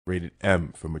Rated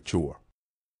M for mature.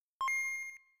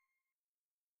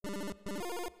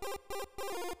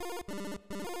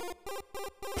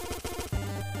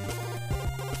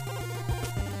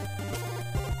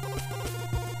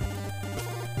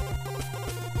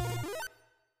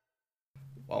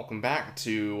 Welcome back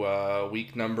to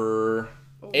week number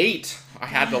 8. I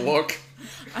had to look.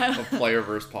 Of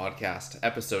Playerverse podcast,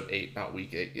 episode 8, not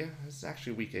week 8. Yeah, it's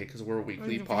actually week 8 because we're a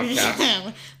weekly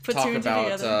podcast. Talk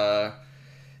about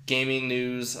gaming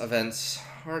news, events,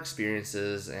 our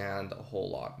experiences, and a whole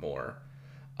lot more.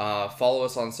 Follow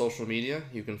us on social media.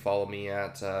 You can follow me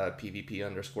at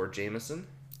PvP_Jameson.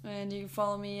 And you can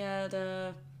follow me at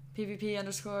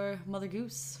PvP_Mother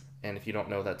Goose. And if you don't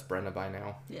know, that's Brenna by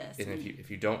now. Yes. And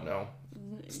if you don't know,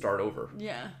 start over.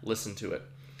 Yeah. Listen to it.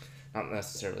 Not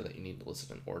necessarily that you need to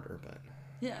listen in order, but...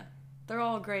 Yeah. They're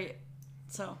all great.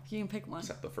 So, you can pick one.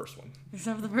 Except the first one.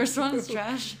 Except for the first one? It's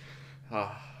trash.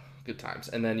 Good times.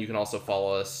 And then you can also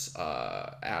follow us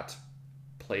at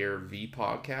Player V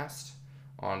Podcast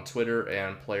on Twitter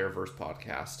and Playerverse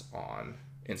Podcast on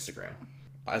Instagram.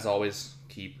 As always,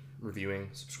 keep reviewing,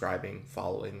 subscribing,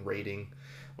 following, rating,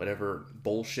 whatever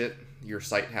bullshit your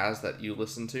site has that you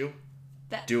listen to.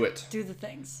 Do it. Do the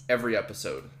things. Every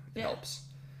episode helps.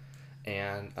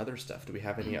 And other stuff. Do we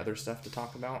have any other stuff to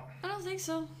talk about? I don't think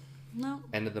so. No.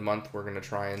 End of the month, we're going to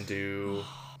try and do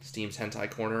Steam's Hentai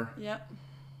Corner. Yep.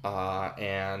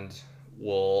 And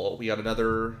we got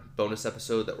another bonus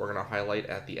episode that we're going to highlight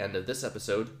at the end of this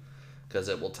episode because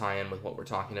it will tie in with what we're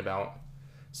talking about.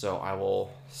 So I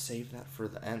will save that for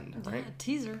the end, right? Yeah,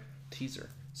 teaser.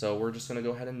 So we're just going to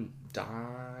go ahead and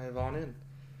dive on in.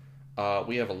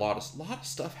 We have a lot of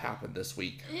stuff happened this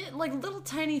week. Like little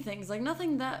tiny things, like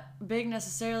nothing that big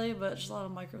necessarily, but just a lot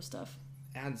of micro stuff.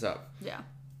 Adds up. Yeah.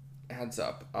 Adds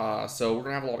up. So we're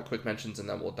gonna have a lot of quick mentions, and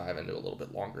then we'll dive into a little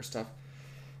bit longer stuff.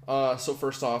 So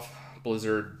first off,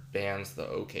 Blizzard bans the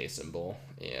OK symbol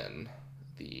in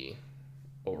the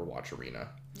Overwatch arena.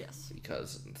 Yes.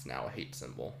 Because it's now a hate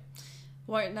symbol.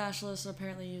 White nationalists are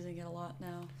apparently using it a lot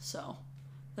now, so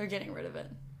they're getting rid of it.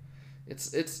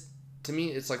 It's to me,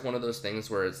 it's like one of those things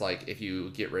where it's like if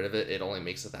you get rid of it, it only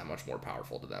makes it that much more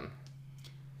powerful to them.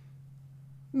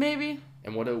 Maybe.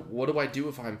 And what do I do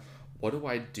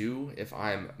if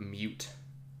I'm mute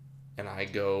and I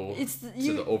go to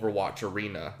the Overwatch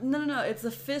arena? No. It's the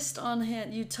fist on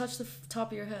hand. You touch the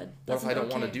top of your head. What if I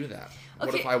don't want to do that? Okay.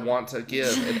 What if I want to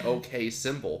give an OK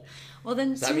symbol? Well,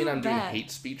 then does that mean I'm doing hate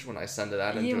speech when I send it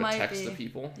out and do a text to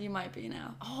people? You might be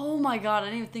now. Oh my god, I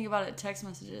didn't even think about it. Text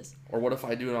messages. Or what if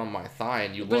I do it on my thigh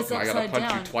and you look and I gotta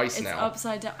punch you twice now? It's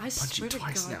upside down. I punch you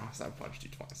twice God. now. So I punched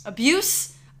you twice.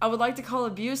 Abuse? I would like to call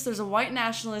abuse. There's a white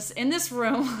nationalist in this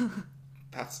room.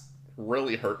 That's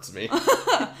really hurts me.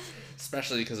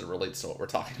 Especially because it relates to what we're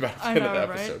talking about at the end of the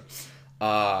episode.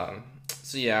 Right?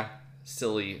 So yeah,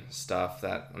 silly stuff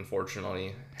that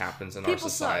unfortunately happens in our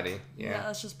society. Suck. Yeah,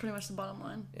 that's just pretty much the bottom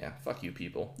line. Yeah, fuck you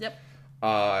people. Yep.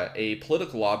 A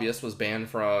political lobbyist was banned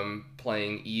from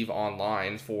playing EVE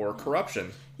Online for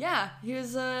corruption. Yeah, he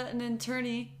was an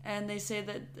attorney, and they say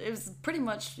that it was pretty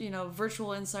much,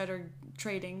 virtual insider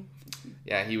trading.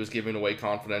 Yeah, he was giving away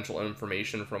confidential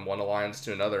information from one alliance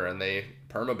to another, and they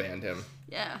permabanned him.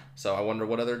 Yeah. So I wonder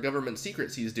what other government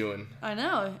secrets he's doing. I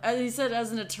know. He said,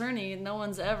 as an attorney, no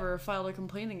one's ever filed a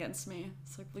complaint against me.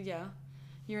 It's like, well, yeah,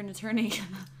 you're an attorney.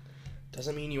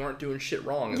 Doesn't mean you aren't doing shit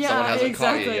wrong if someone hasn't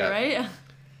caught you yet. Right?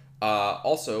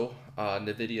 Also,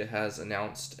 NVIDIA has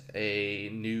announced a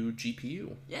new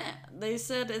GPU. Yeah, they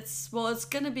said it's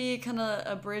going to be kind of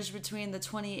a bridge between the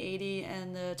 2080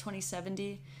 and the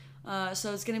 2070.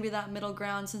 So it's going to be that middle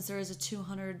ground since there is a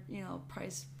 $200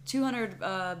 price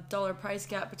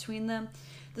gap between them.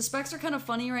 The specs are kind of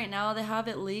funny right now. They have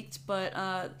it leaked, but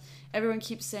everyone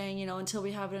keeps saying, until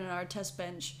we have it in our test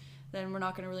bench, then we're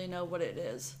not going to really know what it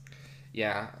is.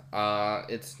 Yeah,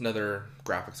 it's another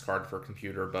graphics card for a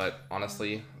computer, but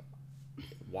honestly,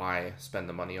 why spend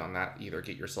the money on that? Either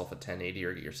get yourself a 1080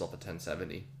 or get yourself a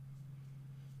 1070.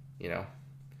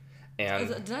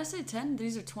 And did I say 10?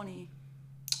 These are 20.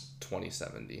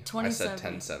 2070. I said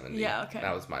 1070. Yeah, okay.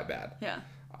 That was my bad. Yeah.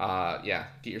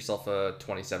 Get yourself a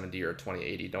 2070 or a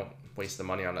 2080. Don't waste the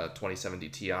money on a 2070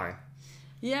 Ti.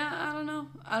 Yeah, I don't know.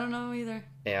 I don't know either.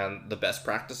 And the best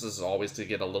practice is always to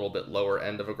get a little bit lower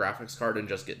end of a graphics card and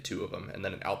just get 2 of them, and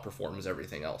then it outperforms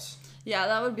everything else. Yeah,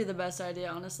 that would be the best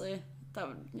idea, honestly.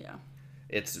 Yeah.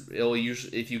 It'll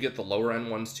usually, if you get the lower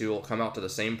end ones too, it'll come out to the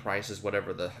same price as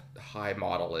whatever the high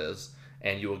model is,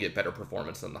 and you will get better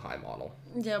performance than the high model.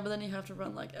 Yeah, but then you have to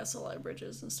run like SLI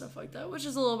bridges and stuff like that, which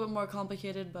is a little bit more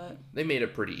complicated, but... They made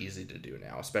it pretty easy to do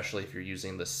now, especially if you're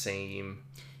using the same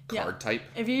card type.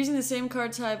 If you're using the same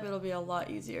card type, it'll be a lot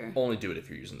easier. Only do it if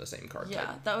you're using the same card type.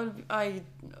 Yeah, that would...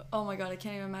 oh my god, I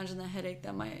can't even imagine the headache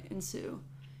that might ensue.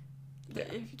 Yeah.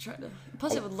 If you try to...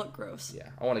 Plus, it would look gross. Yeah,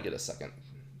 I want to get a second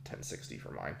 1060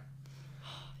 for mine.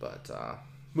 But,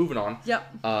 moving on.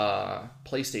 Yep.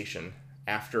 PlayStation,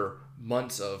 after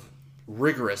months of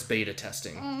rigorous beta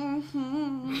testing,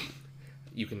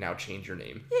 you can now change your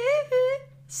name.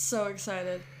 So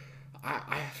excited.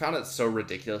 I found it so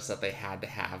ridiculous that they had to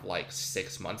have like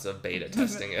 6 months of beta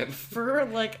testing it. For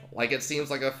like it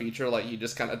seems like a feature like you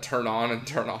just kind of turn on and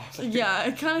turn off. Yeah,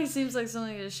 it kind of seems like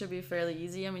something that should be fairly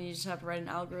easy. I mean, you just have to write an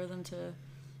algorithm to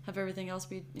have everything else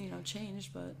be,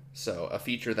 changed, but... So, a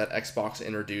feature that Xbox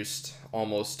introduced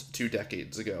almost 2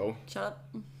 decades ago. Shut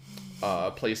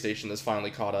up. PlayStation has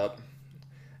finally caught up.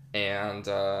 And,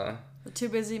 They're too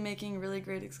busy making really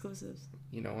great exclusives.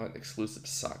 You know what?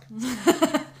 Exclusives suck.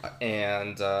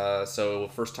 And, so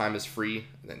first time is free,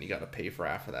 and then you gotta pay for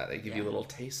after that. They give you a little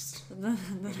taste.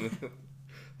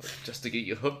 Just to get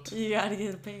you hooked. You gotta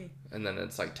get to pay. And then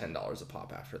it's like $10 a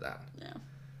pop after that. Yeah.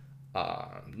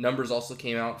 Numbers also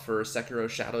came out for Sekiro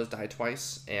Shadows Die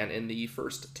Twice, and in the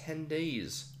first 10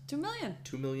 days... 2 million.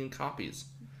 2 million copies.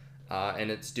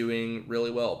 And it's doing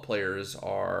really well. Players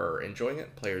are enjoying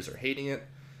it. Players are hating it.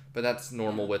 But that's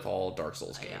normal with all Dark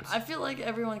Souls games. I feel like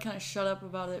everyone kind of shut up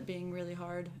about it being really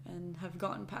hard and have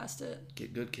gotten past it.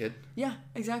 Get good, kid. Yeah,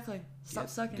 exactly. Stop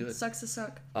sucking. Good. Sucks to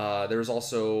suck. There's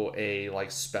also a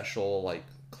special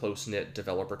close-knit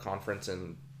developer conference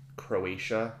in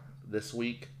Croatia this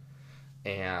week.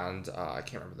 And I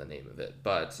can't remember the name of it,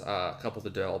 but a couple of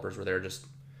the developers were there just,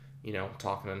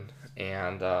 talking.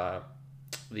 And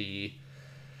the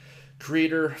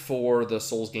creator for the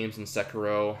Souls games in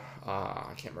Sekiro,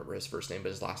 I can't remember his first name, but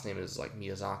his last name is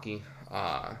Miyazaki,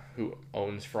 who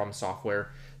owns From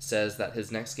Software, says that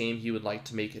his next game he would like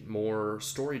to make it more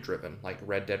story-driven, like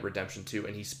Red Dead Redemption 2.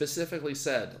 And he specifically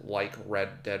said, like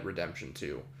Red Dead Redemption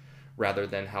 2, rather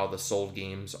than how the Souls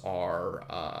games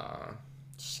are...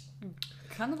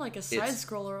 kind of like a side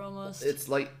scroller almost. It's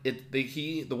like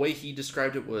the way he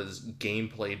described it was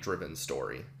gameplay driven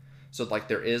story. So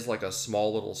there is a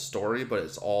small little story, but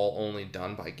it's all only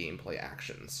done by gameplay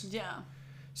actions. Yeah.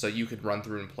 So you could run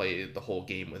through and play the whole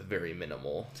game with very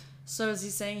minimal. So is he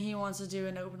saying he wants to do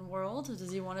an open world, or does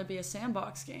he want to be a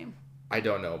sandbox game? I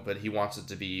don't know, but he wants it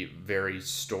to be very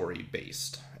story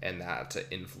based, and that to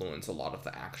influence a lot of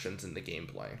the actions in the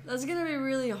gameplay. That's going to be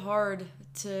really hard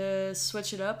to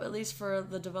switch it up, at least for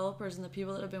the developers and the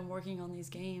people that have been working on these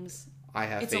games. I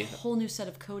have faith. It's a whole new set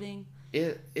of coding.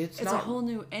 It's not a whole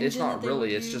new engine. It's not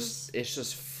really. It's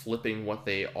just flipping what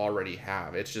they already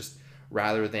have. It's just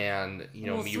rather than me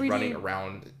 3D... running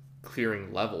around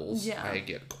clearing levels, I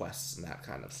get quests and that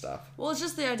kind of stuff. Well, it's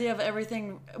just the idea of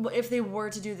everything. If they were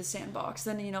to do the sandbox,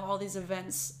 then all these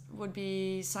events would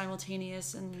be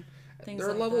simultaneous and things. Their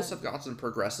like levels that. have gotten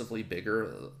progressively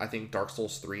bigger. I think Dark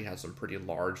Souls 3 has some pretty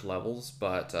large levels,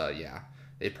 but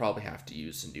they probably have to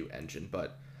use a new engine.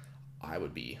 But I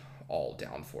would be all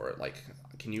down for it.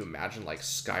 Can you imagine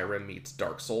Skyrim meets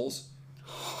Dark Souls?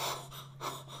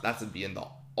 That would be in the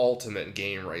ultimate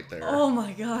game right there. Oh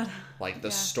my god.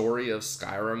 The story of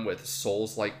Skyrim with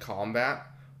Souls-like combat.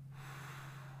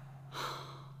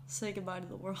 Say goodbye to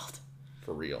the world.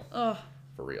 For real. Oh.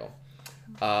 For real.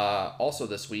 Also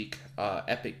this week,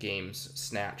 Epic Games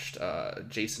snatched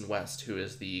Jason West, who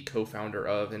is the co-founder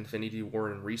of Infinity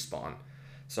Ward and Respawn.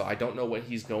 So I don't know what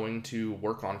he's going to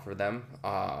work on for them,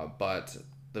 but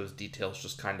those details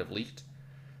just kind of leaked.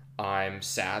 I'm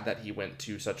sad that he went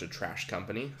to such a trash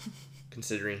company,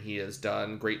 considering he has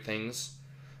done great things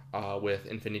with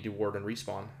Infinity Ward and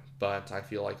Respawn, but I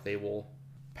feel like they will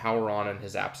power on in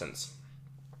his absence.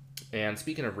 And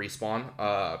speaking of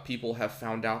Respawn, people have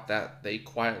found out that they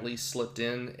quietly slipped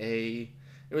in it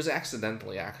was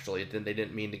accidentally actually, they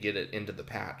didn't mean to get it into the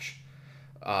patch.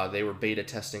 They were beta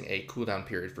testing a cooldown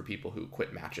period for people who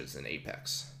quit matches in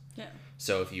Apex. Yeah.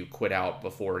 So if you quit out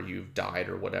before you've died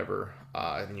or whatever,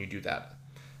 and you do that,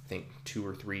 I think 2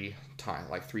 or 3 times,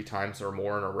 3 times or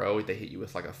more in a row, they hit you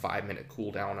with a 5-minute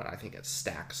cooldown, and I think it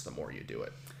stacks the more you do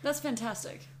it. That's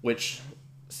fantastic. Which,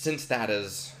 since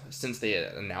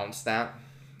they announced that,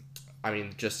 I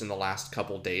mean, just in the last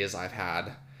couple days, I've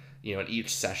had, in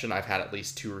each session, I've had at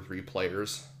least 2 or 3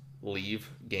 players leave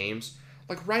games.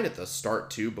 Right at the start,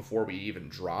 too, before we even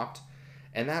dropped.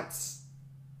 And that's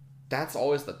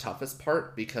always the toughest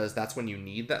part, because that's when you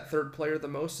need that third player the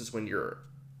most, is when you're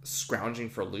scrounging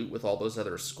for loot with all those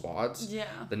other squads. Yeah.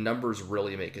 The numbers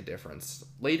really make a difference.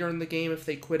 Later in the game, if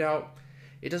they quit out,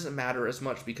 it doesn't matter as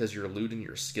much because your loot and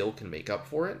your skill can make up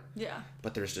for it. Yeah.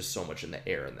 But there's just so much in the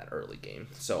air in that early game.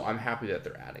 So I'm happy that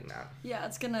they're adding that. Yeah,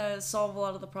 it's going to solve a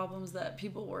lot of the problems that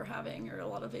people were having or a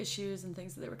lot of issues and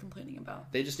things that they were complaining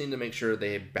about. They just need to make sure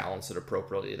they balance it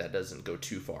appropriately. That doesn't go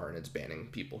too far and it's banning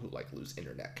people who like lose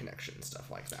internet connection and stuff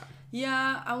like that.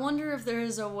 Yeah, I wonder if there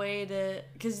is a way to...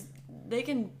 Because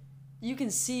you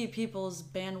can see people's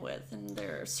bandwidth and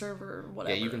their server,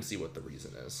 whatever. Yeah, you can see what the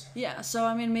reason is. Yeah, so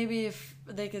I mean, maybe if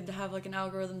they could have like an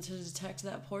algorithm to detect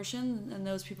that portion, and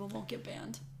those people won't get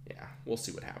banned. Yeah, we'll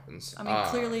see what happens. I mean,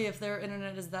 clearly, if their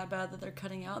internet is that bad that they're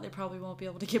cutting out, they probably won't be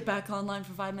able to get back online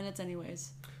for 5 minutes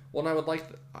anyways. Well, and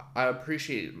I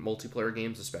appreciate multiplayer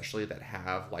games, especially that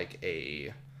have like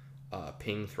a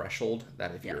ping threshold,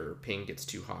 that if your ping gets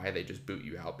too high, they just boot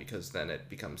you out because then it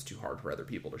becomes too hard for other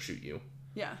people to shoot you.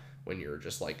 Yeah. When you're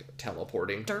just like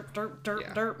teleporting.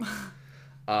 Derp.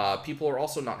 People are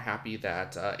also not happy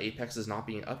that Apex is not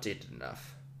being updated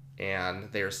enough.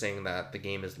 And they're saying that the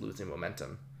game is losing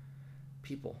momentum.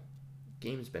 People,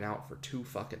 game's been out for 2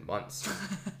 fucking months.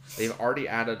 They've already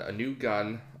added a new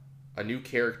gun, a new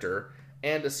character,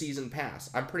 and a season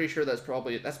pass. I'm pretty sure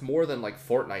that's more than like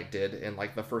Fortnite did in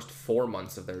like the first 4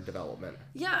 months of their development.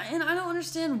 Yeah, and I don't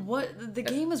understand what the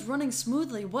game is running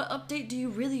smoothly. What update do you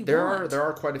really want? There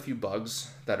are quite a few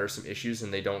bugs that are some issues,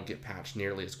 and they don't get patched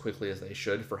nearly as quickly as they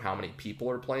should for how many people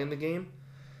are playing the game.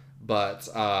 But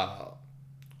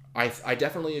I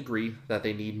definitely agree that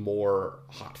they need more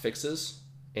hot fixes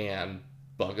and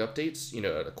bug updates,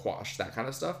 to quash that kind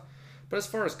of stuff. But as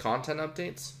far as content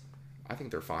updates, I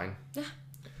think they're fine. Yeah.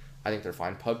 I think they're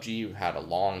fine. PUBG had a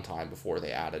long time before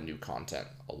they added new content.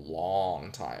 A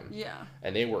long time. Yeah.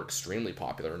 And they were extremely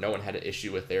popular. No one had an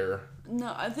issue with their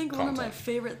No, I think content. one of my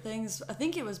favorite things, I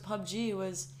think it was PUBG,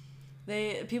 was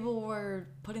people were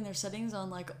putting their settings on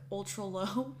like ultra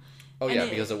low. Oh yeah,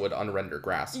 because it would unrender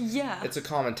grass. Yeah. It's a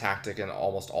common tactic in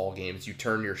almost all games. You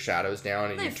turn your shadows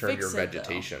down and you turn your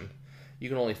vegetation. You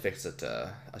can only fix it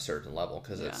to a certain level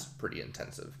because it's pretty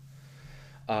intensive.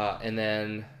 And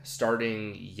then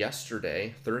starting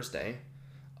yesterday, Thursday,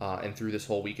 and through this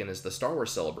whole weekend is the Star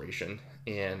Wars celebration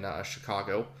in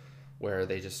Chicago, where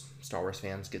Star Wars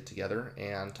fans get together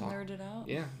and talk. Nerd it out.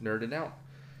 Yeah, nerd it out.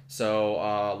 So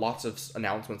lots of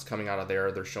announcements coming out of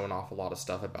there. They're showing off a lot of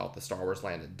stuff about the Star Wars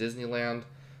land at Disneyland.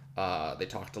 They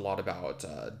talked a lot about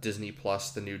Disney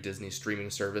Plus, the new Disney streaming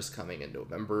service coming in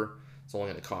November. It's only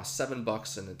going to cost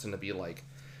 $7, and it's going to be like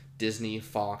Disney,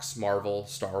 Fox, Marvel,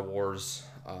 Star Wars.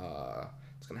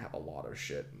 It's going to have a lot of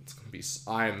shit. It's going to be...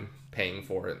 I'm paying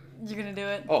for it. You're going to do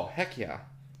it? Oh, heck yeah.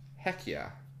 Heck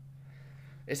yeah.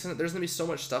 There's going to be so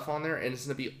much stuff on there, and it's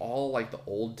going to be all like the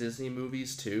old Disney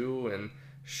movies too, and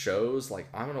shows. Like,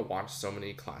 I'm going to watch so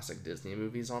many classic Disney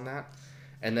movies on that.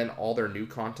 And then all their new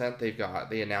content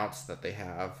they announced that they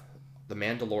have The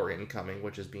Mandalorian coming,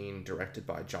 which is being directed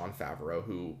by Jon Favreau,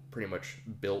 who pretty much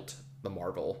built the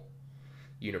Marvel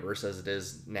universe as it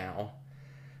is now.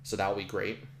 So that'll be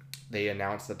great. They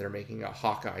announced that they're making a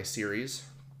Hawkeye series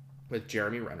with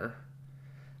Jeremy Renner,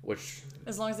 which...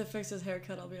 As long as they fix his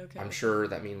haircut, I'll be okay. I'm sure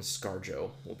that means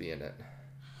ScarJo will be in it.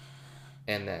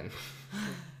 And then...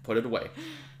 put it away.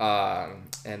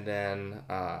 And then...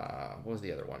 what was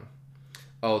the other one?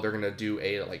 Oh, they're going to do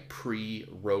a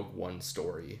pre-Rogue One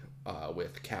story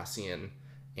with Cassian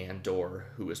Andor,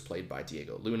 who is played by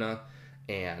Diego Luna,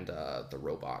 and the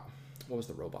robot. What was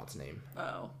the robot's name?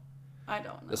 Oh, I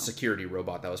don't know. The security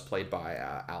robot that was played by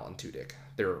Alan Tudyk.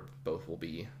 They're both will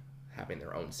be having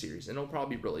their own series, and it'll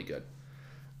probably be really good.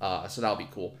 So that'll be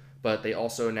cool. But they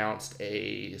also announced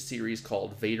a series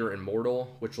called Vader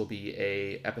Immortal, which will be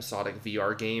a episodic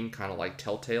VR game, kind of like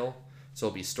Telltale. So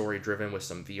it'll be story-driven with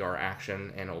some VR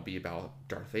action, and it'll be about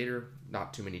Darth Vader.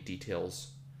 Not too many details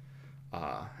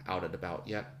out and about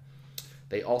yet.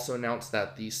 They also announced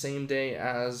that the same day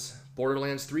as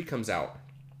Borderlands 3 comes out,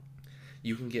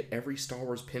 you can get every Star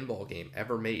Wars pinball game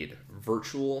ever made,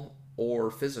 virtual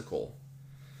or physical,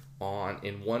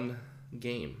 in one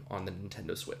game on the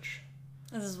Nintendo Switch.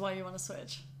 This is why you want to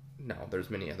Switch. No, there's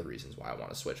many other reasons why I want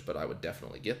to Switch, but I would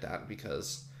definitely get that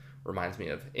because it reminds me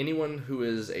of anyone who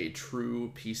is a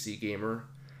true PC gamer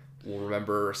will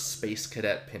remember Space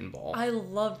Cadet Pinball. I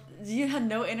love... You had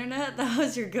no internet? That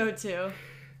was your go-to.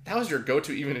 That was your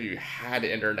go-to even if you had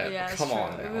internet. Yeah, Come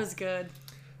on now. It was good.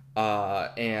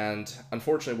 And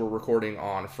unfortunately, we're recording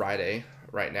on Friday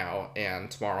right now,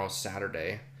 and tomorrow's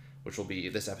Saturday, which will be...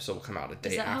 This episode will come out a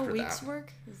day after that. Is that how weeks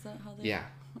work? Is that how they... Yeah.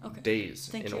 Okay.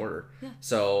 Days in order. Yeah.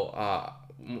 So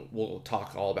we'll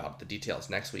talk all about the details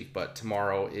next week, but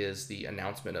tomorrow is the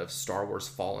announcement of Star Wars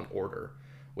Fallen Order,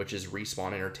 which is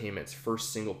Respawn Entertainment's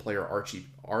first single-player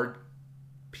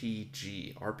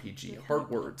RPG, hard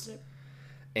words.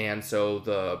 And so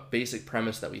the basic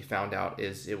premise that we found out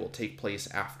is it will take place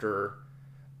after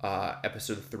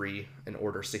episode 3 in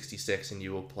Order 66, and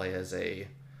you will play as a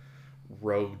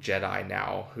rogue Jedi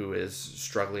now who is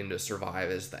struggling to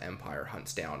survive as the Empire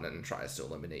hunts down and tries to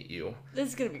eliminate you. This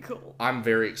is gonna be cool. I'm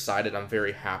very excited. I'm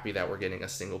very happy that we're getting a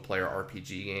single-player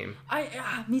RPG game.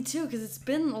 Me too, because it's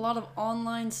been a lot of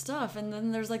online stuff, and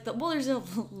then there's like there's a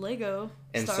Lego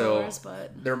and Star so Wars,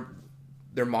 but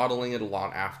they're modeling it a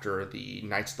lot after the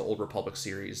Knights of the Old Republic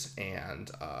series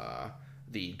and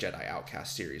the Jedi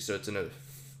Outcast series. So it's gonna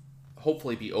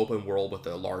hopefully be open world with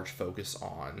a large focus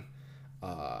on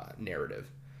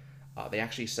narrative. They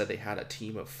actually said they had a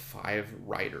team of 5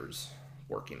 writers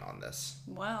working on this.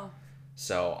 Wow.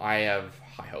 So I have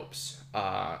high hopes.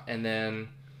 And then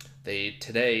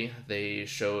today they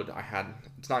showed,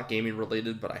 it's not gaming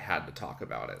related, but I had to talk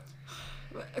about it.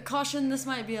 Caution, this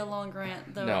might be a long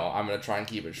rant, though. No, I'm going to try and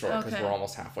keep it short because we're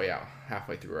almost halfway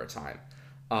through our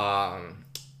time.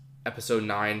 Episode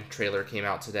 9 trailer came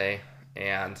out today,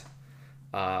 and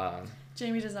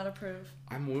Jamie does not approve.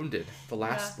 I'm wounded. The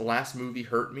last movie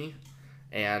hurt me,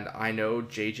 and I know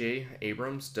J.J.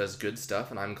 Abrams does good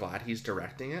stuff, and I'm glad he's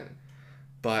directing it,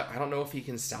 but I don't know if he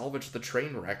can salvage the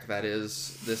train wreck that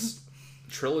is this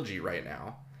trilogy right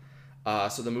now.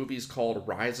 So the movie's called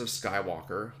Rise of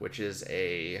Skywalker, which is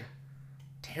a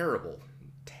terrible,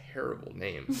 terrible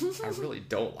name. I really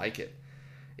don't like it.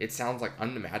 It sounds like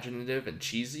unimaginative and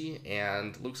cheesy,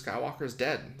 and Luke Skywalker's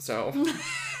dead, so...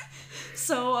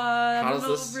 So, I don't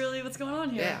know really what's going on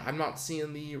here. Yeah, I'm not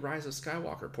seeing the Rise of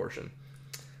Skywalker portion.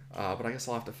 But I guess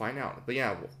I'll have to find out. But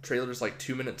yeah, trailer's like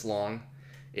 2 minutes long.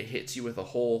 It hits you with a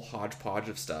whole hodgepodge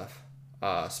of stuff.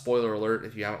 Spoiler alert,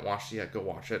 if you haven't watched it yet, go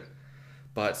watch it.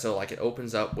 But so like it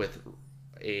opens up with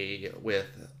Rey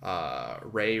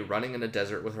running in a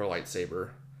desert with her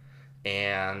lightsaber,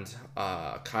 and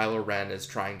Kylo Ren is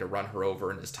trying to run her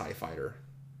over in his TIE fighter.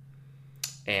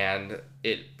 And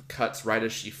it cuts right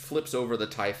as she flips over the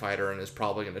TIE fighter and is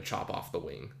probably going to chop off the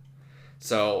wing.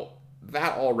 So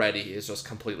that already is just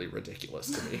completely ridiculous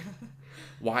to me.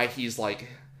 Why he's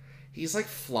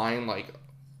flying like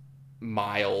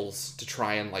miles to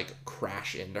try and like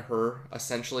crash into her,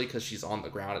 essentially, because she's on the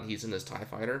ground and he's in his TIE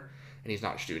fighter and he's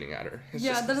not shooting at her.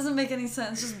 That doesn't make any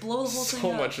sense. Just blow the whole thing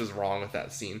up. So much is wrong with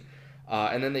that scene.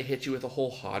 And then they hit you with a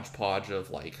whole hodgepodge of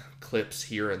like clips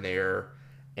here and there,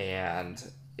 and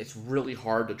it's really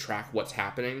hard to track what's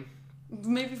happening.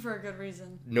 Maybe for a good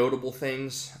reason. Notable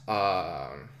things.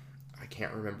 I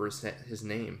can't remember his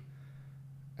name,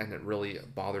 and it really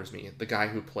bothers me. The guy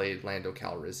who played Lando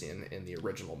Calrissian in the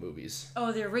original movies.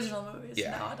 Oh, the original movies.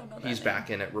 Yeah, no, I don't know that he's name. back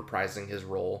in it, reprising his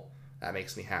role. That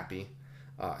makes me happy.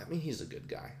 I mean, he's a good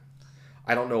guy.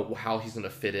 I don't know how he's going to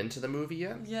fit into the movie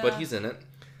yet, but he's in it.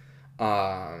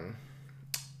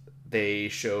 They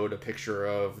showed a picture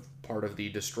of part of the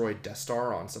destroyed Death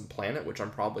Star on some planet, which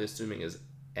I'm probably assuming is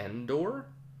Endor,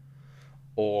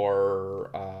 or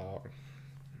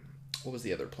what was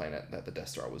the other planet that the Death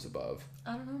Star was above?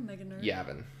 I don't know, Mega Nerd.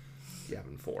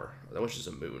 Yavin 4, which is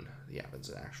a moon. Yavin's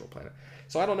an actual planet.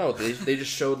 So I don't know. They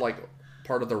just showed like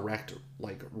part of the wrecked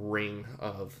like ring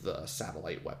of the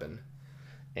satellite weapon,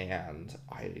 and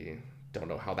I don't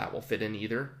know how that will fit in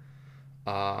either.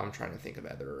 I'm trying to think of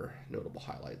other notable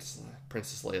highlights.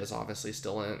 Princess Leia's obviously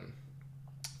still in it.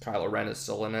 Kylo Ren is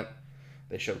still in it.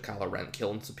 They showed Kylo Ren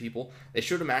killing some people. They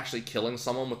showed him actually killing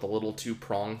someone with the little 2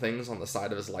 prong things on the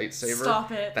side of his lightsaber.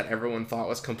 Stop it. That everyone thought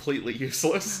was completely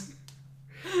useless.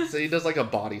 So he does like a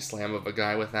body slam of a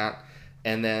guy with that.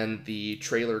 And then the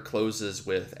trailer closes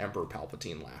with Emperor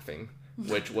Palpatine laughing,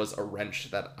 which was a wrench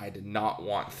that I did not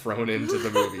want thrown into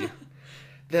the movie.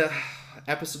 The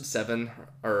episode 7,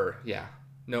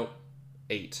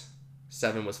 8.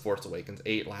 7 was Force Awakens,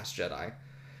 8 Last Jedi.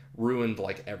 Ruined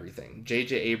like everything.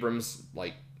 J.J. Abrams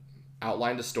like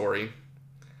outlined a story,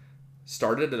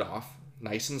 started it off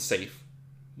nice and safe,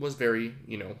 was very,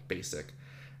 basic.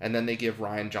 And then they give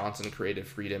Rian Johnson creative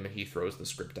freedom and he throws the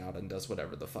script out and does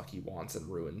whatever the fuck he wants and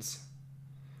ruins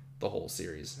the whole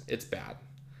series. It's bad.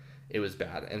 It was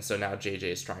bad. And so now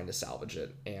J.J. is trying to salvage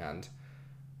it, and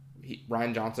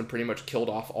Rian Johnson pretty much killed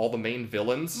off all the main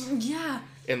villains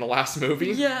in the last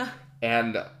movie. Yeah.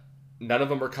 And none of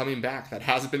them are coming back. That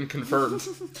has been confirmed.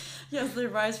 Yes, they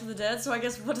rise from the dead, so I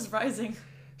guess what is rising?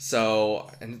 So,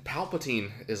 and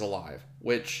Palpatine is alive,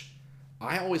 which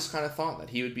I always kind of thought that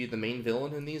he would be the main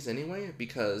villain in these anyway,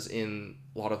 because in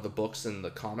a lot of the books and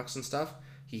the comics and stuff,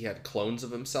 he had clones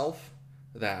of himself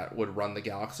that would run the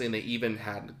galaxy, and they even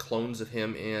had clones of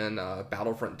him in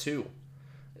Battlefront 2.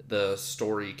 The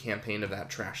story campaign of that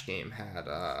trash game had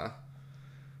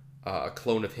a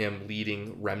clone of him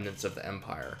leading remnants of the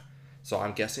Empire. So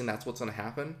I'm guessing that's what's going to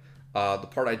happen. The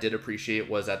part I did appreciate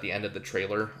was at the end of the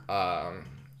trailer,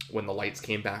 when the lights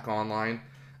came back online,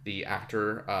 the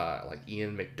actor, like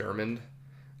Ian McDiarmid,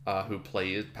 who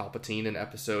played Palpatine in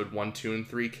episode 1, 2, and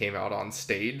 3, came out on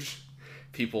stage.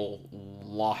 People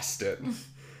lost it.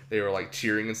 They were like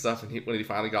cheering and stuff, and when he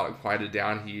finally got it quieted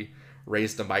down, he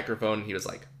raised the microphone and he was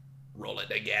like, "Roll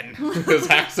it again." His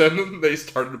accent, and they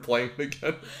started playing it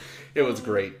again. It was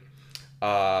great.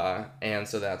 And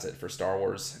so that's it for Star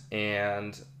Wars.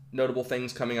 And notable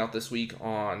things coming out this week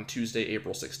on Tuesday,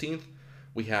 April 16th.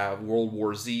 We have World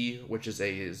War Z, which is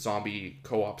a zombie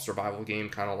co-op survival game,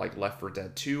 kind of like Left 4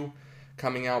 Dead 2,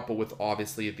 coming out, but with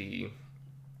obviously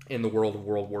in the world of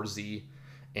World War Z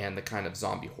and the kind of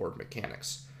zombie horde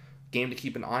mechanics. Game to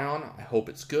keep an eye on. I hope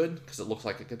it's good, because it looks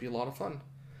like it could be a lot of fun.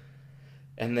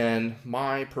 And then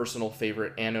my personal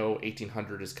favorite, Anno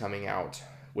 1800, is coming out,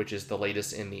 which is the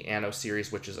latest in the Anno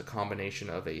series, which is a combination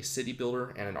of a city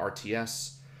builder and an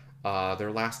RTS.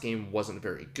 Their last game wasn't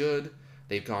very good.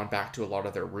 They've gone back to a lot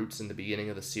of their roots in the beginning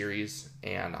of the series,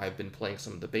 and I've been playing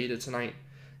some of the beta tonight,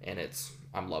 and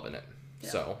I'm loving it. Yeah.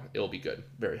 So it'll be good.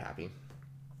 Very happy.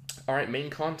 All right, main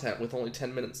content with only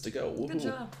 10 minutes to go. Woo-hoo. Good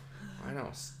job. I know,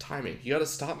 it's timing. You gotta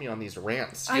stop me on these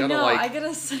rants. You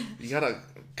gotta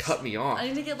cut me off. I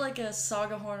need to get like a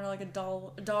saga horn or like a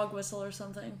dog whistle or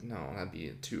something. No, that'd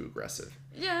be too aggressive.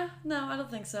 Yeah, no, I don't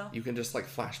think so. You can just like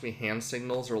flash me hand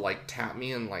signals or like tap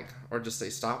me and like, or just say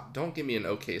stop. Don't give me an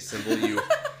okay symbol, you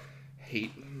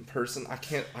hate person. I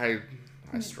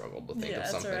struggled to think of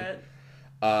something. That's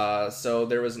all right. So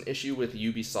there was an issue with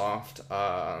Ubisoft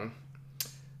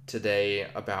today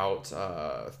about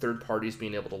third parties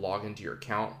being able to log into your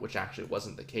account, which actually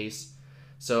wasn't the case.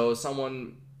 So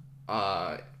someone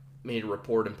made a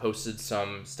report and posted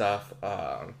some stuff.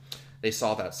 They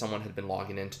saw that someone had been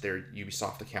logging into their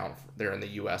Ubisoft account there in the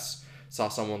US, saw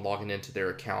someone logging into their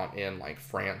account in like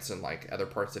France and like other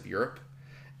parts of Europe.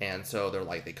 And so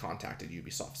they contacted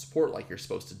Ubisoft support like you're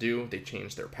supposed to do. They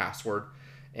changed their password.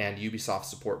 And Ubisoft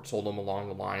support told them along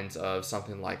the lines of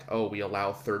something like, "Oh, we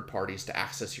allow third parties to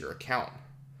access your account,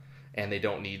 and they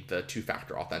don't need the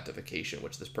two-factor authentication,"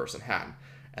 which this person had.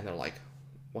 And they're like,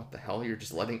 "What the hell? You're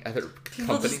just letting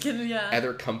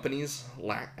other companies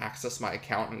access my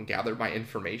account and gather my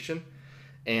information?"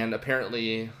 And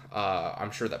apparently,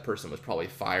 I'm sure that person was probably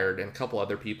fired, and a couple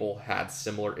other people had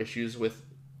similar issues with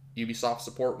Ubisoft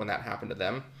support when that happened to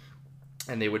them.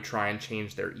 And they would try and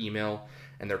change their email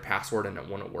and their password, and it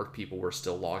wouldn't work. People were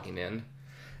still logging in.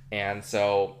 And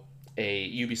so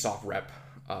a Ubisoft rep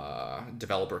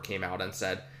developer came out and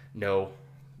said, "No,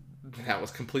 that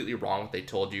was completely wrong what they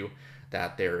told you,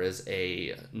 that there is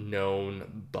a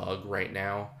known bug right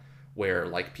now where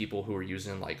like people who are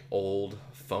using like old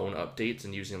phone updates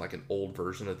and using like an old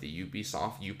version of the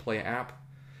Ubisoft Uplay app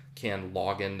can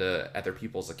log into other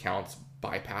people's accounts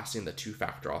bypassing the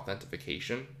two-factor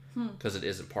authentication because it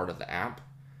isn't part of the app.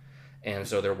 And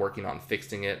so they're working on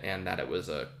fixing it, and that it was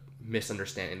a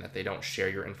misunderstanding that they don't share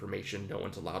your information. No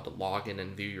one's allowed to log in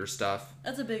and view your stuff."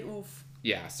 That's a big oof.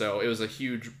 Yeah, so it was a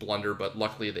huge blunder, but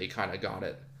luckily they kind of got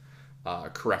it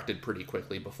corrected pretty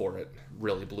quickly before it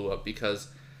really blew up, because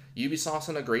Ubisoft's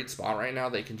in a great spot right now.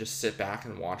 They can just sit back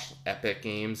and watch Epic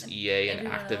Games, EA, and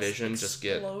Activision just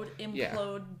get...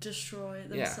 implode, destroy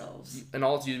themselves. Yeah. And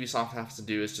all Ubisoft has to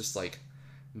do is just like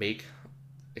make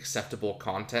acceptable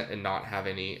content and not have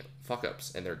any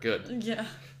fuck-ups, and they're good. Yeah.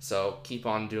 So keep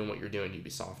on doing what you're doing,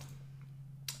 Ubisoft.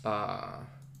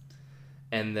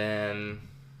 And then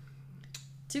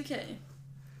 2K.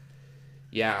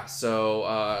 Yeah,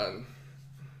 so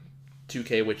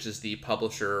 2K, which is the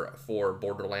publisher for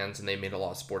Borderlands, and they made a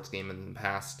lot of sports games in the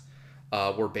past,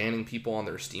 were banning people on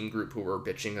their Steam group who were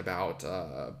bitching about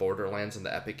Borderlands and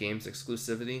the Epic Games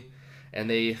exclusivity. And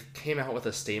they came out with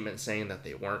a statement saying that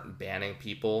they weren't banning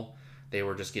people. They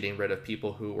were just getting rid of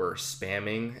people who were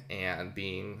spamming and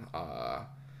being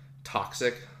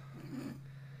toxic.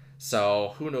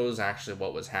 So who knows actually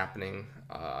what was happening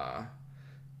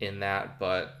in that,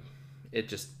 but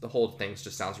the whole thing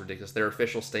just sounds ridiculous. Their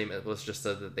official statement was just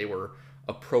that they were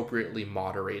appropriately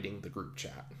moderating the group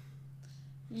chat.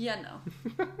 Yeah,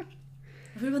 no.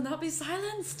 We will not be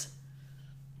silenced.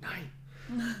 Nine.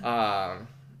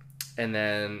 And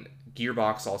then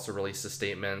Gearbox also released a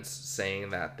statement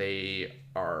saying that they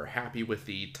are happy with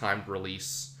the timed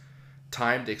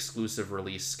exclusive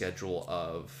release schedule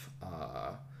of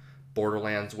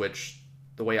Borderlands, which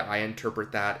the way I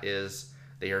interpret that is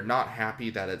they are not happy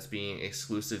that it's being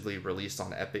exclusively released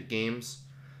on Epic Games,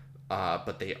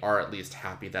 but they are at least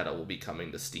happy that it will be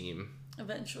coming to Steam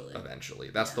eventually.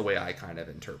 That's the way I kind of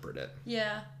interpret it.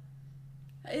 Yeah.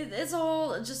 It's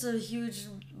all just a huge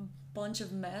bunch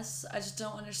of mess. I just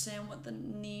don't understand what the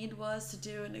need was to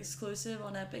do an exclusive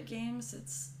on Epic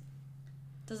Games.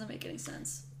 Doesn't make any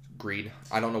sense. Agreed.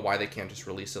 I don't know why they can't just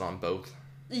release it on both.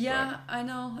 Yeah, but I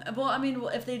know. Well, I mean,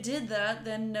 if they did that,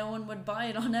 then no one would buy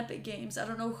it on Epic Games. I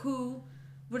don't know who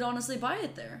would honestly buy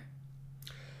it there.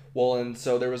 Well, and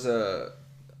so there was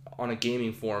on a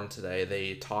gaming forum today,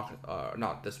 they talked,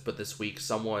 but this week,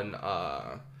 someone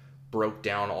broke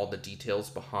down all the details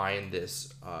behind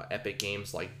this Epic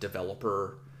Games, like,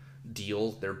 developer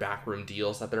deals, their backroom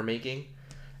deals that they're making.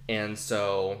 And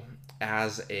so,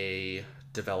 as a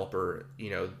developer,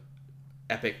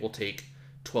 Epic will take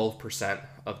 12%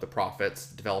 of the profits.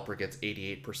 The developer gets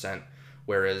 88%,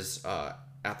 whereas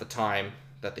at the time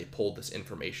that they pulled this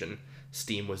information,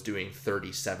 Steam was doing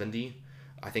 30-70.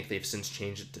 I think they've since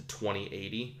changed it to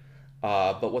 20-80.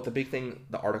 But what the big thing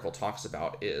the article talks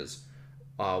about is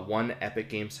one, Epic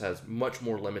Games has much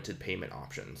more limited payment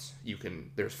options.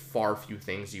 There's far few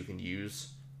things you can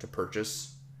use to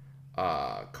purchase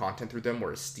content through them,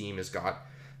 whereas Steam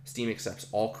accepts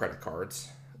all credit cards.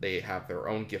 They have their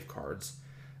own gift cards.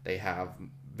 They have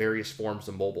various forms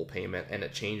of mobile payment, and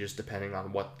it changes depending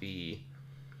on what the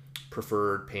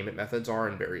preferred payment methods are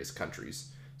in various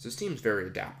countries. So Steam's very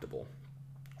adaptable,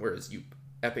 whereas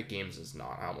Epic Games is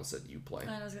not. I almost said Uplay.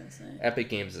 I was going to say. Epic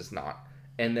Games is not.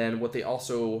 And then what they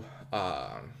also,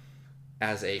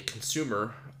 as a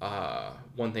consumer,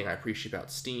 one thing I appreciate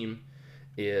about Steam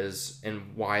is,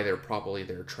 and why their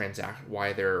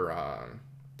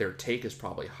take is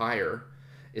probably higher,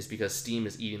 is because Steam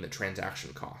is eating the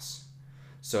transaction costs.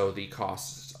 So the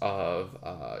costs of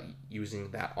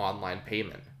using that online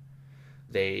payment,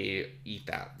 they eat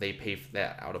that. They pay for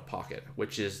that out of pocket,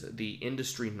 which is the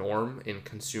industry norm in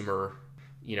consumer.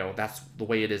 That's the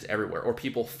way it is everywhere. Or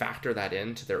people factor that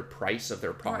into their price of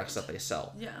their products that they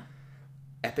sell. Yeah.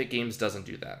 Epic Games doesn't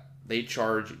do that. They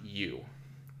charge you.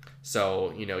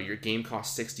 So, your game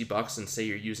costs $60 and say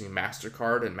you're using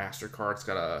MasterCard and MasterCard's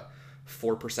got a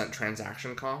 4%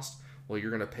 transaction cost. Well,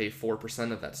 you're going to pay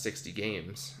 4% of that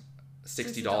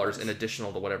 $60 in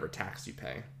additional to whatever tax you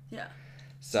pay. Yeah.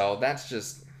 So that's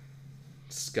just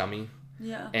scummy.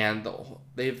 Yeah. And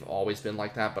they've always been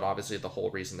like that, but obviously the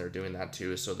whole reason they're doing that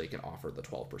too is so they can offer the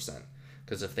 12%.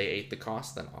 Because if they ate the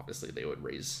cost, then obviously they would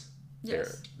raise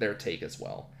their take as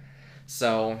well.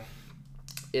 So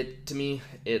to me,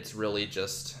 it's really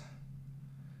just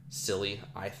silly.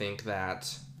 I think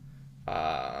that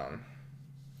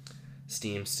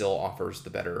Steam still offers the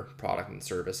better product and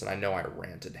service, and I know I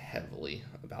ranted heavily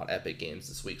about Epic Games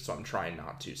this week, so I'm trying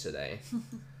not to today.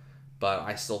 But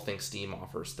I still think Steam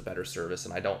offers the better service,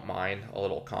 and I don't mind a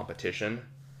little competition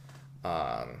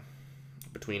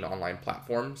between online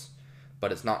platforms,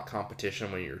 but it's not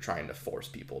competition when you're trying to force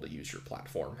people to use your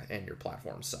platform, and your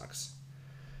platform sucks.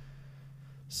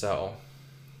 So,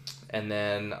 and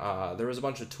then there was a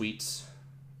bunch of tweets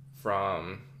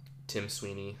from Tim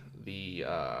Sweeney, the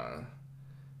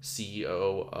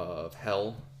CEO of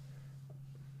Hell.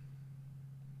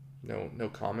 No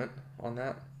comment on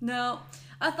that? No.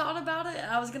 I thought about it.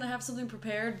 I was going to have something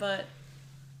prepared, but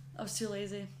I was too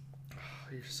lazy.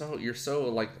 You're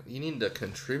so like, you need to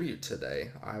contribute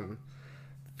today. I'm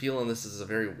feeling this is a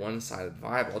very one-sided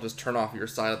vibe. I'll just turn off your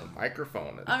side of the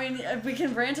microphone. I mean, if we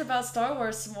can rant about Star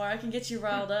Wars some more, I can get you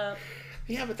riled up.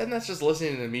 Yeah, but then that's just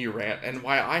listening to me rant, and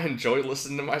why I enjoy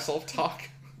listening to myself talk.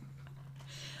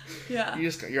 Yeah.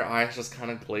 Your eyes just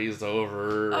kind of glazed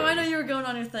over. Oh, I know you were going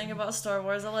on your thing about Star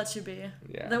Wars. I'll let you be.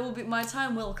 Yeah. My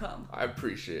time will come. I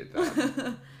appreciate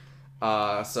that.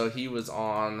 So he was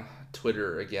on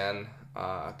Twitter again.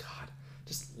 God,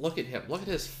 just look at him. Look at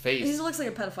his face. He looks like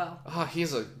a pedophile. Oh,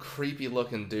 he's a creepy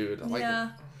looking dude.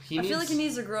 Yeah. I feel like he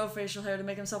needs to grow facial hair to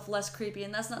make himself less creepy,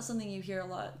 and that's not something you hear a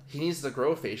lot. He needs to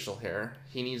grow facial hair.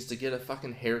 He needs to get a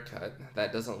fucking haircut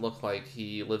that doesn't look like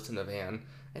he lives in a van.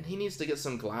 And he needs to get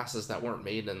some glasses that weren't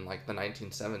made in, like, the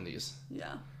 1970s.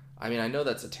 Yeah. I mean, I know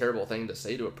that's a terrible thing to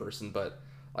say to a person, but,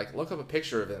 like, look up a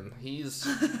picture of him. He's...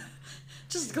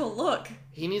 Just go look.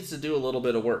 He needs to do a little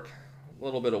bit of work.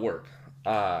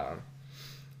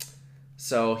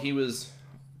 So he was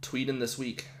tweeting this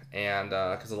week, and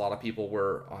because a lot of people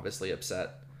were obviously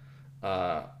upset,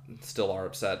 still are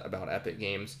upset about Epic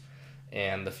Games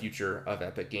and the future of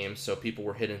Epic Games. So people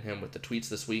were hitting him with the tweets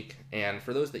this week. And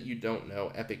for those that you don't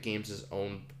know, Epic Games is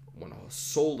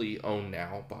solely owned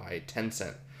now by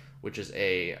Tencent, which is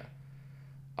the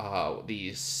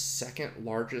second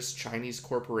largest Chinese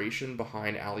corporation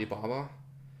behind Alibaba.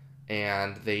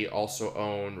 And they also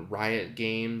own Riot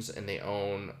Games, and they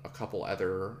own a couple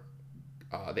other...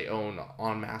 they own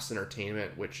En Masse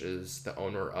Entertainment, which is the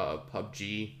owner of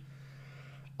PUBG.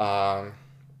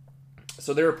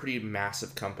 So they're a pretty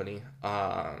massive company.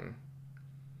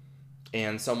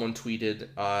 And someone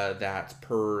tweeted that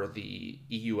per the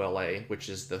EULA, which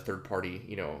is the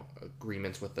third-party,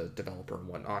 agreements with the developer and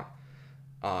whatnot,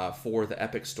 for the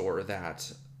Epic Store,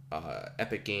 that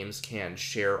Epic Games can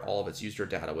share all of its user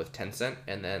data with Tencent,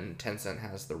 and then Tencent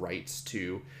has the rights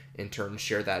to, in turn,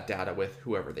 share that data with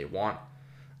whoever they want,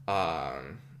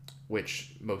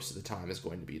 which most of the time is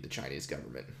going to be the Chinese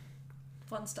government.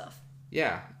 Fun stuff.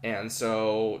 Yeah, and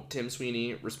so Tim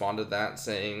Sweeney responded to that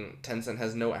saying Tencent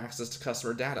has no access to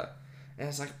customer data. And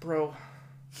it's like, bro,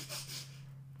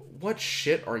 what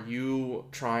shit are you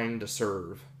trying to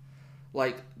serve?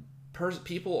 Like,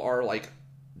 people are, like,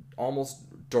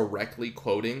 almost directly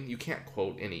quoting. You can't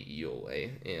quote any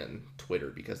EULA in Twitter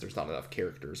because there's not enough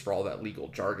characters for all that legal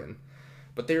jargon.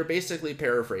 But they're basically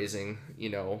paraphrasing,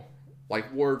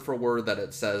 like, word for word that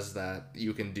it says that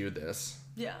you can do this.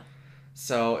 Yeah.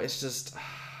 So it's just,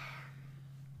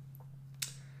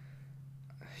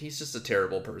 he's just a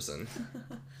terrible person.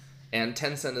 And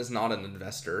Tencent is not an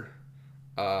investor,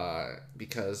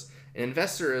 because an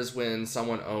investor is when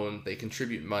they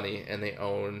contribute money and they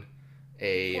own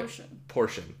a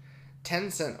portion.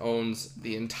 Tencent owns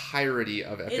the entirety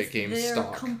of Epic Games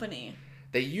stock. It's their company.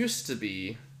 They used to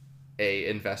be a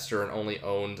investor and only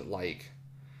owned like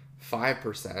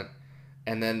 5%.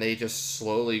 And then they just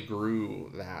slowly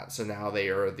grew that. So now they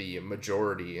are the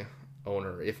majority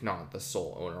owner, if not the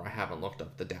sole owner. I haven't looked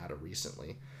up the data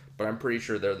recently, but I'm pretty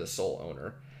sure they're the sole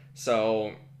owner.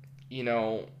 So,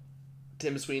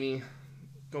 Tim Sweeney,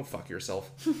 go fuck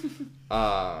yourself.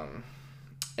 But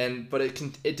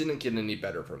it didn't get any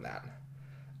better from that.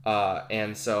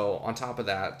 And so on top of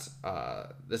that,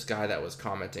 this guy that was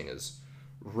commenting is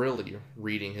really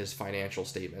reading his financial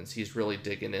statements. He's really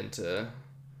digging into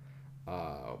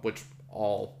which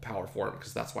all power for him,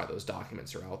 because that's why those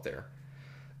documents are out there.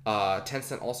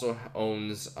 Tencent also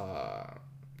owns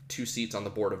 2 seats on the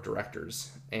board of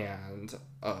directors and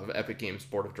of Epic Games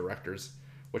board of directors,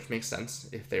 which makes sense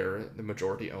if they're the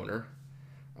majority owner,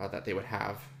 that they would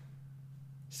have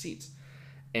seats.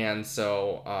 And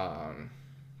so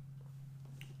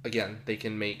again, they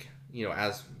can make,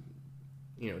 as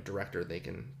director, they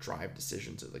can drive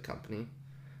decisions of the company.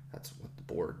 That's what the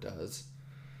board does.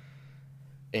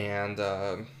 And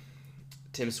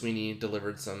Tim Sweeney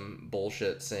delivered some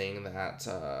bullshit saying that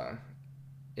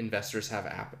investors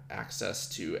have access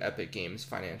to Epic Games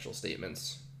financial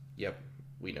statements. Yep,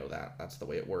 we know that. That's the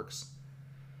way it works.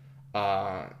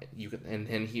 And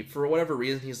then he, for whatever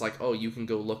reason, he's like, oh, you can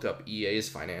go look up EA's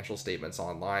financial statements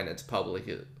online. It's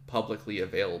publicly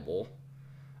available.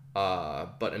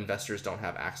 But investors don't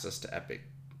have access to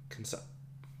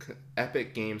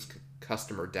Epic Games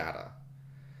customer data.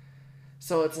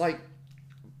 So it's like,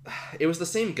 it was the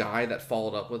same guy that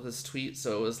followed up with this tweet.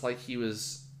 So it was like he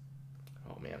was,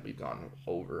 oh man, we've gone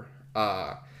over.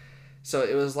 So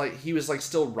it was like he was like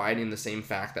still riding the same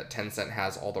fact that Tencent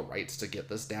has all the rights to get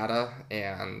this data,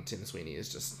 and Tim Sweeney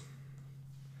is just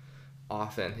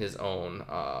off in his own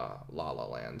la la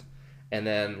land. And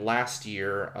then last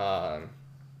year,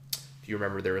 if you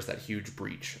remember, there was that huge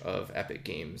breach of Epic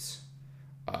Games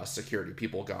security.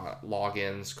 People got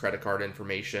logins, credit card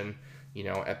information.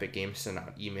 Epic Games sent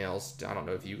out emails. I don't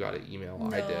know if you got an email. No,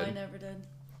 I did. I never did.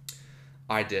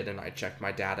 I did, and I checked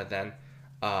my data then.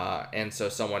 And so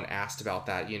someone asked about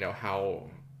that. How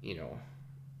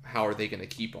are they going to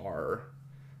keep our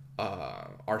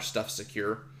stuff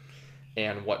secure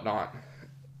and whatnot?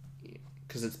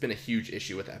 Because it's been a huge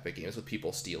issue with Epic Games, with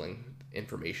people stealing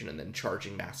information and then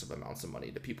charging massive amounts of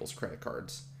money to people's credit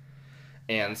cards.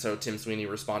 And so Tim Sweeney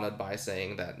responded by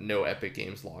saying that no Epic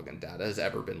Games login data has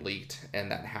ever been leaked,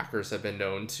 and that hackers have been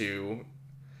known to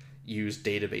use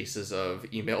databases of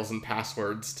emails and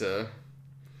passwords to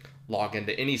log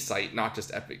into any site, not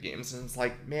just Epic Games. And it's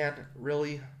like, man,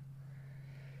 really?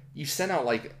 You sent out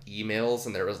like emails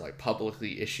and there was like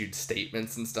publicly issued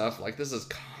statements and stuff. Like, this is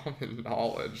common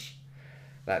knowledge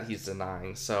that he's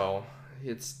denying. So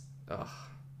it's,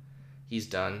 he's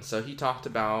done. So he talked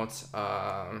about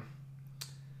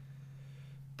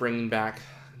bringing back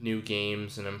new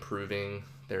games and improving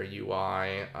their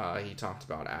UI. He talked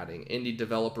about adding indie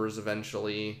developers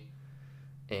eventually.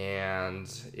 And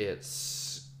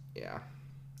it's, yeah.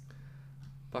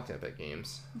 Fuck Epic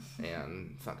Games.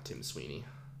 And fuck Tim Sweeney.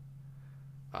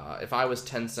 If I was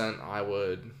Tencent, I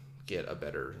would get a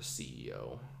better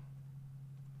CEO.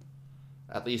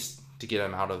 At least to get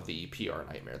them out of the PR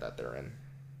nightmare that they're in.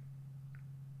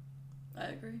 I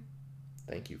agree.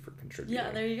 Thank you for contributing.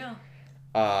 Yeah, there you go.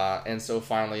 And so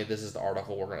finally, this is the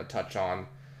article we're going to touch on,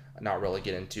 not really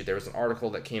get into. There was an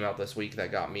article that came out this week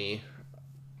that got me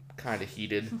kind of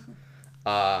heated.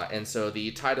 And so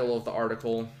the title of the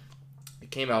article,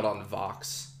 it came out on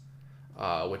Vox,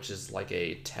 which is like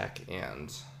a tech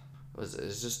and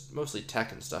it's just mostly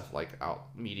tech and stuff, like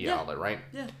media outlet, right?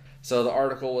 Yeah. So the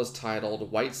article was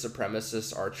titled "White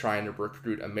Supremacists Are Trying to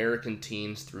Recruit American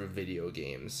Teens Through Video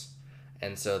Games."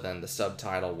 And so then the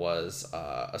subtitle was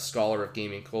a scholar of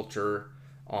gaming culture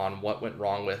on what went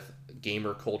wrong with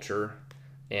gamer culture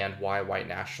and why white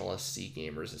nationalists see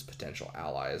gamers as potential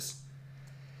allies.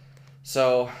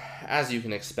 So, as you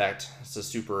can expect, it's a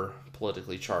super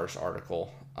politically charged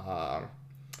article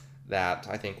that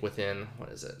I think within,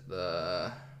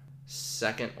 the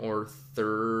second or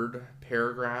third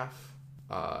paragraph,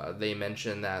 they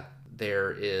mention that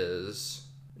there is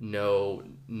no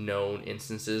known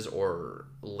instances or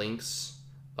links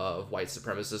of white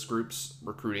supremacist groups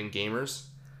recruiting gamers.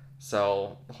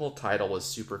 So the whole title was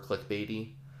super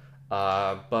clickbaity.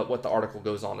 But what the article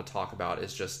goes on to talk about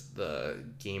is just the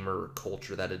gamer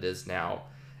culture that it is now.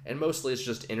 And mostly it's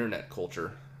just internet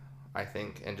culture, I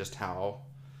think, and just how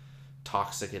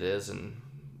toxic it is and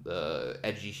the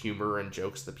edgy humor and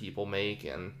jokes that people make.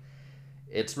 And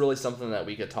it's really something that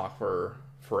we could talk for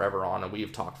forever on, and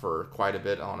we've talked for quite a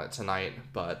bit on it tonight,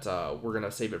 but we're going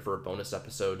to save it for a bonus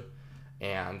episode.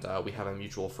 And we have a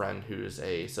mutual friend who's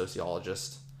a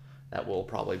sociologist that we'll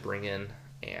probably bring in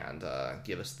and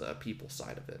give us the people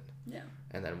side of it. Yeah.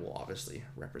 And then we'll obviously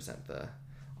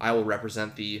I will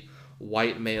represent the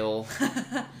white male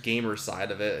gamer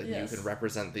side of it, and yes. You can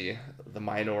represent the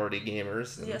minority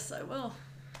gamers. And yes, I will.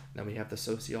 Then we have the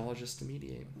sociologist to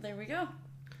mediate. There we go.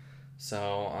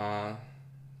 So,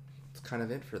 it's kind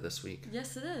of it for this week.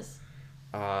 Yes, it is.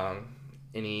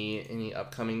 Any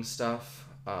upcoming stuff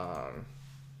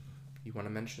you want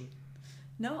to mention?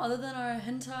 No, other than our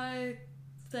hentai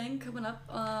thing coming up,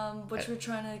 which we're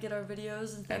trying to get our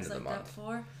videos and things like that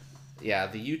for. Yeah,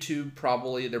 the YouTube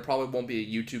there probably won't be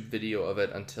a YouTube video of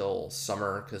it until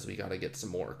summer because we got to get some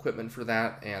more equipment for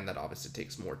that, and that obviously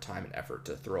takes more time and effort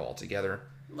to throw all together.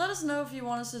 Let us know if you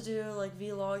want us to do like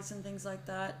vlogs and things like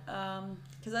that,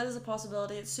 because that is a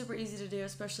possibility. It's super easy to do,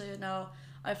 especially now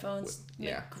iPhones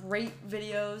make great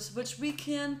videos, which we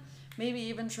can maybe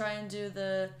even try and do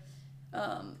the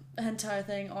hentai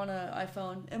thing on an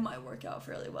iPhone. It might work out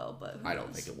fairly well, but I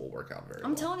don't think it will work out very well.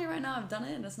 I'm telling you right now, I've done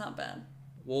it and it's not bad.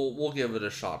 We'll give it a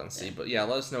shot and see. Yeah. But yeah,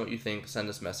 let us know what you think. Send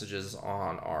us messages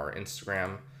on our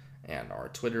Instagram and our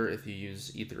Twitter if you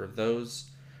use either of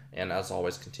those. And as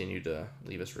always, continue to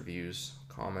leave us reviews,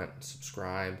 comment,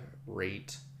 subscribe,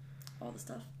 rate. All the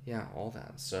stuff. Yeah, all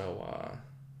that. So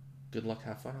good luck,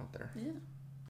 have fun out there. Yeah.